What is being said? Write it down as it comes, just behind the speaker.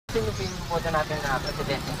sino po yung boto natin na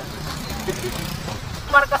presidente?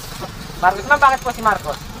 Marcos. Marcos, ma'am, bakit po si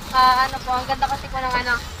Marcos? Ano po, ang ganda kasi po ng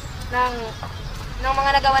ng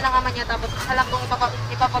mga nagawa ng ama niya, tapos alam kong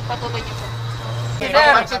ipapagpatuloy niyo po.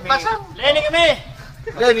 Sir, Lenny kami!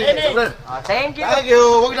 Lenny! Thank you! Thank you!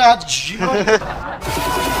 Huwag na!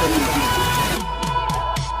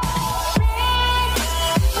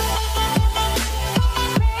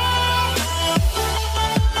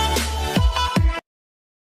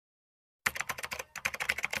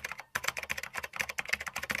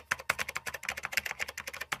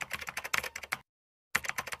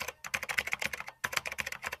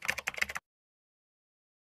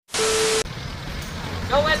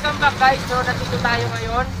 So welcome back guys, so nandito tayo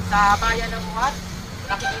ngayon sa bayan ng Muhat.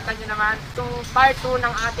 Nakikita nyo naman itong part 2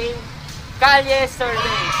 ng ating Kalye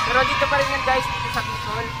survey. Pero dito pa rin yan guys, dito sa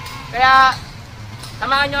BICOL. Kaya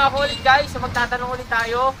samahan nyo ako ulit guys, so magtatanong ulit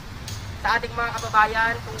tayo sa ating mga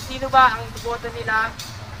kababayan kung sino ba ang iboboto nila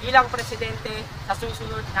bilang presidente sa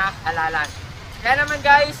susunod na halalan. Kaya naman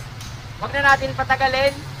guys, huwag na natin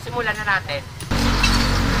patagalin, simulan na natin.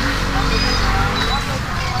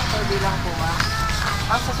 So bilang po ma'am,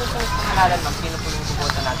 sa susunod ng halalan ma'am, sino po yung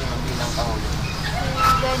iboboto natin bilang Pangulo?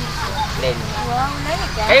 Lenny po. Lenny. Wow, Lenny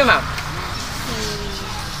ka? Kayo ma'am?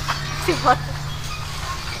 Si Bot.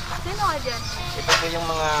 Sino ka dyan? Ito po yung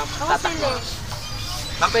mga Ako si tatakbo. Lenny.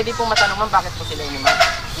 Ma'am, pwede pong matanong ma'am, bakit po sila yun ma'am?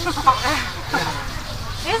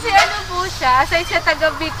 Kasi ano po siya, aside sa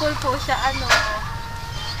taga BICOL po siya,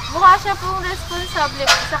 mukha siya pong responsable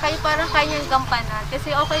po, saka parang kanyang gampanan,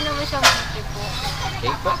 kasi okay naman siya mag-trip po.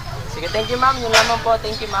 Okay po. Sige, thank you ma'am. Yun lamang po.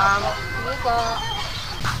 Thank you ma'am. Sige po.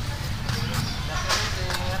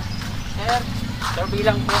 Sir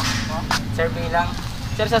bilang po. Sir bilang.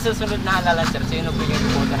 Sir, sa susunod na halalan sir, sino po yung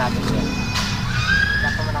iboboto natin sir? Wala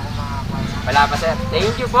pa man ako makakuha. Wala pa sir.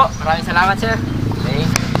 Thank you po. Maraming salamat sir. Thank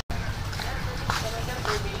you.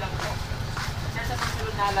 Sir bilang po. Sir, sa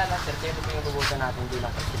susunod na halalan sir, sino po yung iboboto natin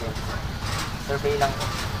bilang presidente sir? Sir bilang po.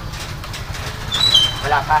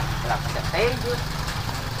 Wala pa. Wala pa sir. Thank you.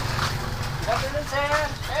 Ganoon sir.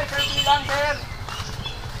 Sir bilang sir.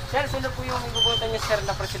 Sir, sino po yung iboboto niyo sir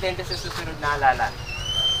na presidente sa susunod na halalan?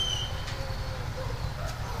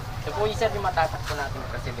 Ito po yung sir yung matatakbo natin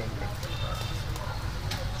presidente.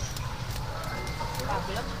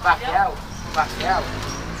 Pacquiao. Pacquiao.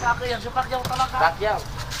 Pacquiao talaga. Pacquiao.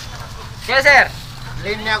 Sino sir?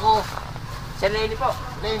 Lenny ako. Sir Lenny po.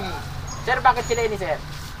 Lenny. Sir, bakit si Lenny sir?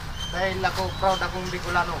 Dahil ako, proud akong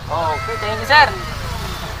Bicolano. Okay, thank you sir.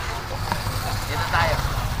 Dito tayo.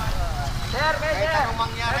 Sir, Kahit anong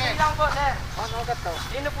mangyari. Sir, bilang po sir. Ano ka to?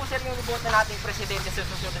 Sino po sir yung iboboto nating presidente sa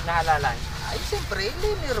susunod na halalan? Ay, siyempre,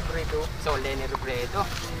 Lenny Robredo. So, Lenny Robredo.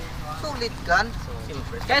 Sulit kan?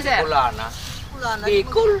 Siyempre. Kaya sir? Wala na. Wala na.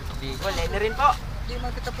 Bicol. Bicol, Lenny rin po. Hindi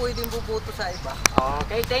man kita pwedeng buboto sa iba.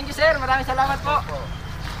 Okay, thank you sir. Maraming salamat po.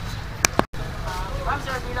 Ma'am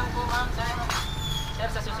sir, bilang po ma'am sir. Sir,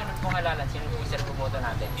 sa susunod pong halalan, sino po sir buboto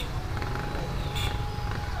natin?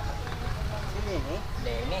 Si Lenny?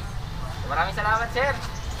 Lenny. Maraming salamat sir.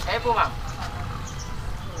 Kayo po ma'am?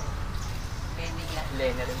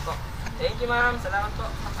 Lenny rin po. Thank you ma'am. Salamat po.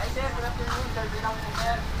 Hi sir, good afternoon. Sir, bilang po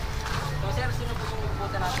sir. So sir, sino po yung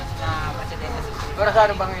buboto natin na presidente sa susunod? Para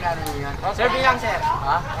saan bang inano niyo yan? Sir, bilang sir.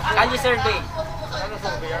 Ha? Kalye survey. Ano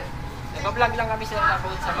sabi yan? Nag-vlog lang kami sir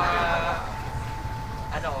about sa mga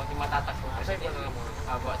yung matatakbo presidente.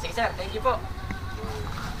 Sige sir, thank you po.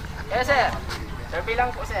 Yes sir. Sir,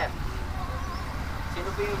 bilang po sir. Sino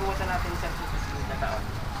po yung bumoto natin sir sa susunod na taon?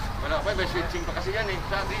 Wala pa, may switching pa kasi yan eh.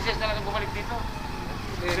 Sa recess na lang bumalik dito.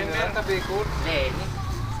 Lenny na tabi ko. Lenny.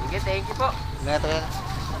 Sige, thank you po. Ngayon yan.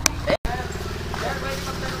 Sir, pwede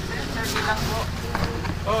magtanong sir. Sir, bilang po.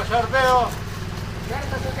 Oh, survey oh. Sir,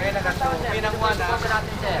 sa susunod na taon sir. Sino po yung bumoto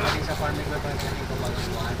natin sir? Sa farming ko pa rin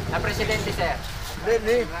Na presidente sir.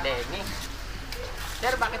 Lenny. Lenny.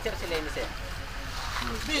 Sir, bakit sir si Lenny sir?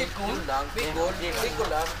 Bicol lang. Bicol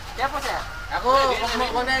lang. Kaya po sir. Ako,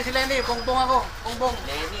 kung na si Lenny, bongbong ako. Bongbong.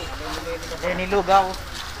 Lenny. Lenny Lugaw.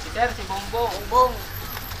 Si sir, si Bongbong. Bongbong.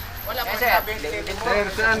 Wala pa sir. sabi. Sir,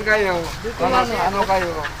 saan kayo? Ano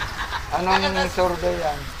kayo? Anong survey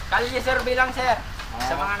yan? Kalye survey lang sir.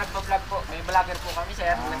 Sa mga nagpa-vlog po, may vlogger po kami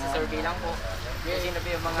sir. Nagsa-survey lang po. Sino ba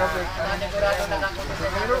yung mga... Nanigurado na lang kung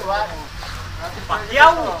sa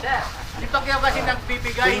Pacquiao! Sir. Di Pacquiao kasi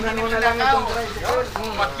nagbibigay. Tingnan mo na lang itong tricycle.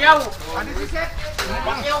 Pacquiao! Ano si Seth?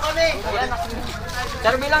 Pacquiao kami.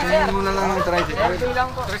 Survey lang sir. Tingnan mo na lang yung tricycle. Survey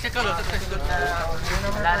lang po. Tricycle oh, tricycle.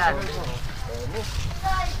 Lalan.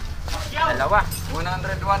 Dalawa.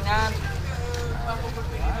 101 yan.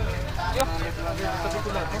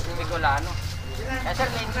 Bicolano. Sir,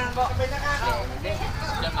 Lenny po. Lenny.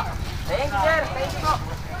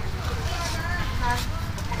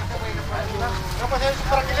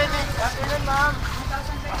 halalan, ma'am.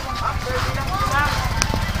 Sir, bilang po, ma'am.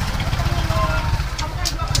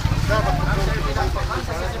 Ma'am,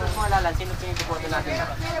 sa susunod mo halalan, sino po yung iboboto natin?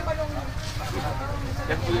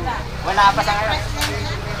 Wala pa sa ngayon.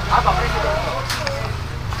 Baka Presidente.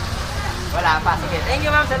 Wala pa. Sige. Thank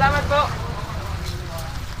you, ma'am. Salamat po.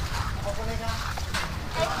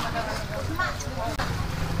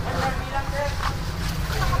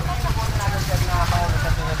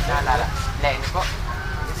 Lenny po.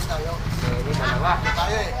 Lenny, dalawa.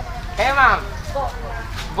 Kaya, ma'am.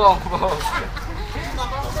 Bong.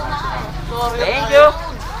 Thank you.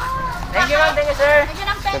 Thank you, ma'am. Thank you, sir.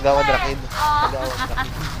 Kagawad rakid.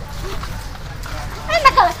 Ay,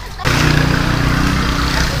 naka...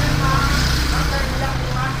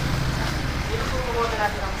 Sino po pumunta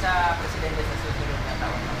natin sa Presidente sa susunod na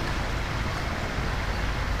taon?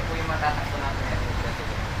 Ito po yung matatakbo natin ngayon ng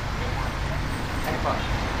Presidente. Ano po?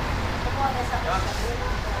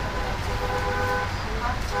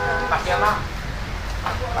 Pakya, ma'am.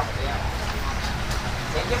 Pakya.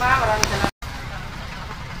 Thank you, ma'am. Maraming salamat.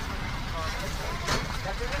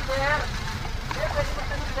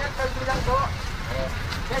 Sir, bilang po.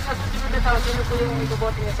 Yes, sa susunod na taon, sino po yung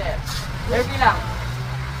itubote niya, sir? Sir, bilang.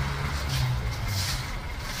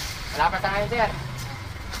 Wala pa sa ngayon, sir.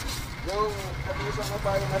 Yung kapisang na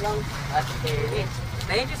bayan na lang. At okay.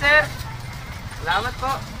 Thank you, sir. Salamat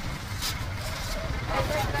po.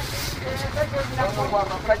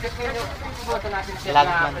 Project ninyo, itubote natin siya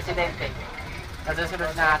na Presidente. Sa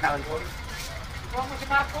susunod na taon po. Si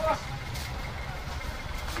Marcos.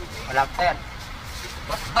 Wala pa, sir.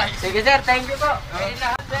 Sige, sir. Thank you po. Okay,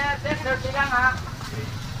 lahat, sir. Sir, bilang, ha.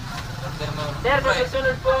 Sir, sa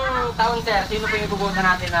susunod pong taon, sir, sino po yung ibubuta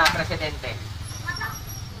natin na Presidente?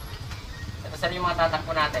 Ito, sir, yung mga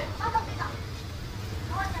tatakbo natin.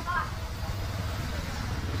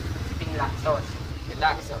 Si Pinlacson.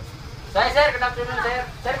 Pinlacson. So, sir, good afternoon, sir.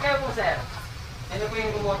 Sir, kayo po, sir. Sino po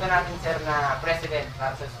yung ibubuta natin, sir, na President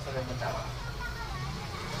para sa susunod na taon?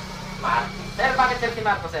 Marcos. Sir, bakit, sir, si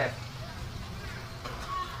Marcos, sir?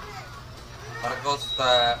 Marcos,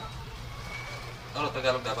 ano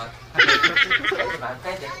Tagalog dapat?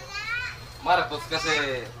 Pwede. Marcos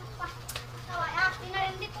kasi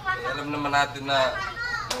alam naman natin na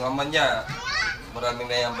ang ama niya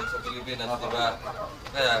maraming nayambag sa Pilipinas, di ba?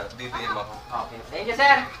 Kaya DDM ako. Okay. Thank you,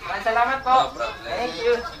 sir. Maraming salamat po. No problem. Thank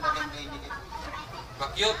you.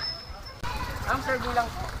 Pakyut! Ma'am, sir, bilang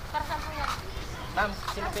po. Ma'am,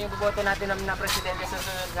 sino po yung buboto natin na Presidente sa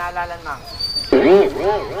susunod na halalan, ma'am?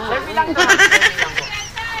 Sir, bilang po, ma'am.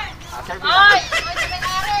 Sir, bilang po.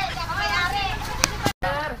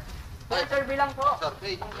 Sir, bilang po. Sir,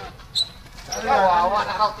 bilang po. Kawawa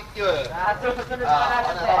na kautik yun. Susunod na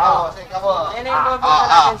halalan, sir. Sige ka mo. Yan yung buboto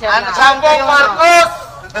natin, sir. Ano sambong Marcos?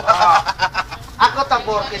 Ako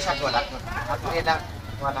taborkis ako lang. Ako inang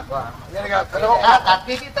anak ko. Yan nga. Pero,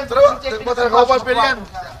 Kita ko pa pilihan.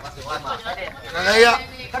 Nangaya.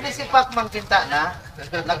 Kasi si Pak Mangkinta na,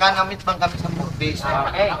 naganamit bang kami sa movies.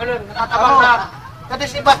 Okay. Nakakabang na. Kasi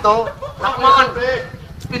si Bato,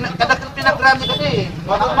 pinagrami ka eh.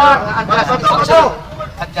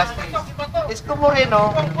 Adjustis. Isko mo rin,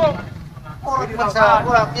 no? Kurot man sa,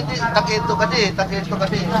 hindi, takito ka di.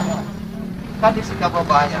 Kasi si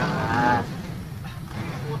kababayan.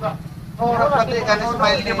 Kurot ka di, kasi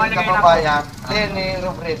smiling kababayan. Lenny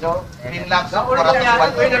Robredo, Pinlacson, Corazon,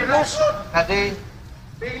 Kadi,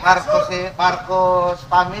 Marcos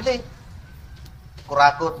family.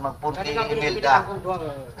 Kurakot, magpunti, Imelda.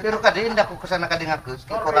 Pero kadi, hindi ako kasana kadingakos,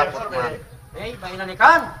 kurakot man. Eh,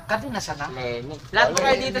 bainalikan. Kadi nasa na? Lenny. Lahat po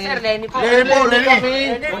kayo dito, sir. Lenny po.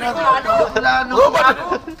 Lenny. Kulano.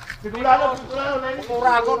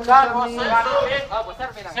 Kuragon ka.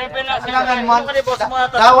 Sir, Alangan mo,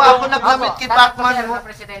 dawa ako naglamit kay Pacman mo.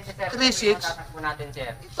 Presidente, sir. 3-6. Tatakbo natin,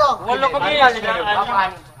 sir. Ito. Walo kami.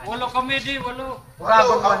 Walo kami, di. Walo.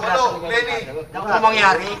 Kuragon man Lenny. Ano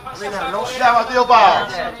mangyari? Siyam, ito yun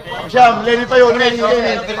pa. Siyam, Lenny pa yun. Lenny.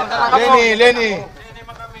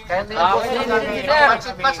 Kaya hindi Ah, po okay, sila Lenny, nang sir.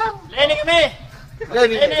 pagsipasang. Lenny kami.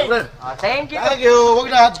 Lenny. Thank you. Thank you.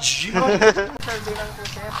 Huwag na. Sir, bilang po,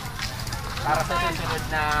 sir. Para sa susunod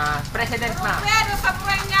na President na.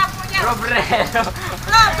 Robredo.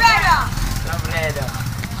 Robredo.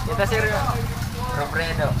 Ito si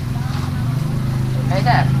Robredo. Okay,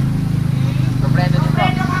 sir. Robredo dito.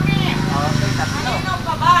 Okay, tatlo.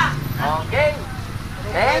 Okay.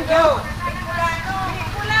 Thank you.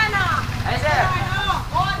 Ay, sir.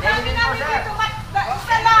 Thank you po, sir.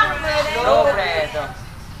 Robredo.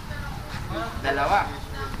 Dalawa.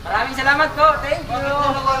 Maraming salamat po. Thank you.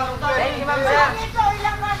 Thank you, ma'am, sir.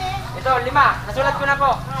 Ito, 5. Nasulat ko na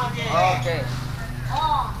po. Okay.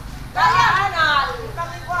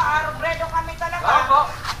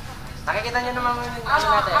 Nakikita nyo naman yung ano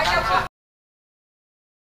natin.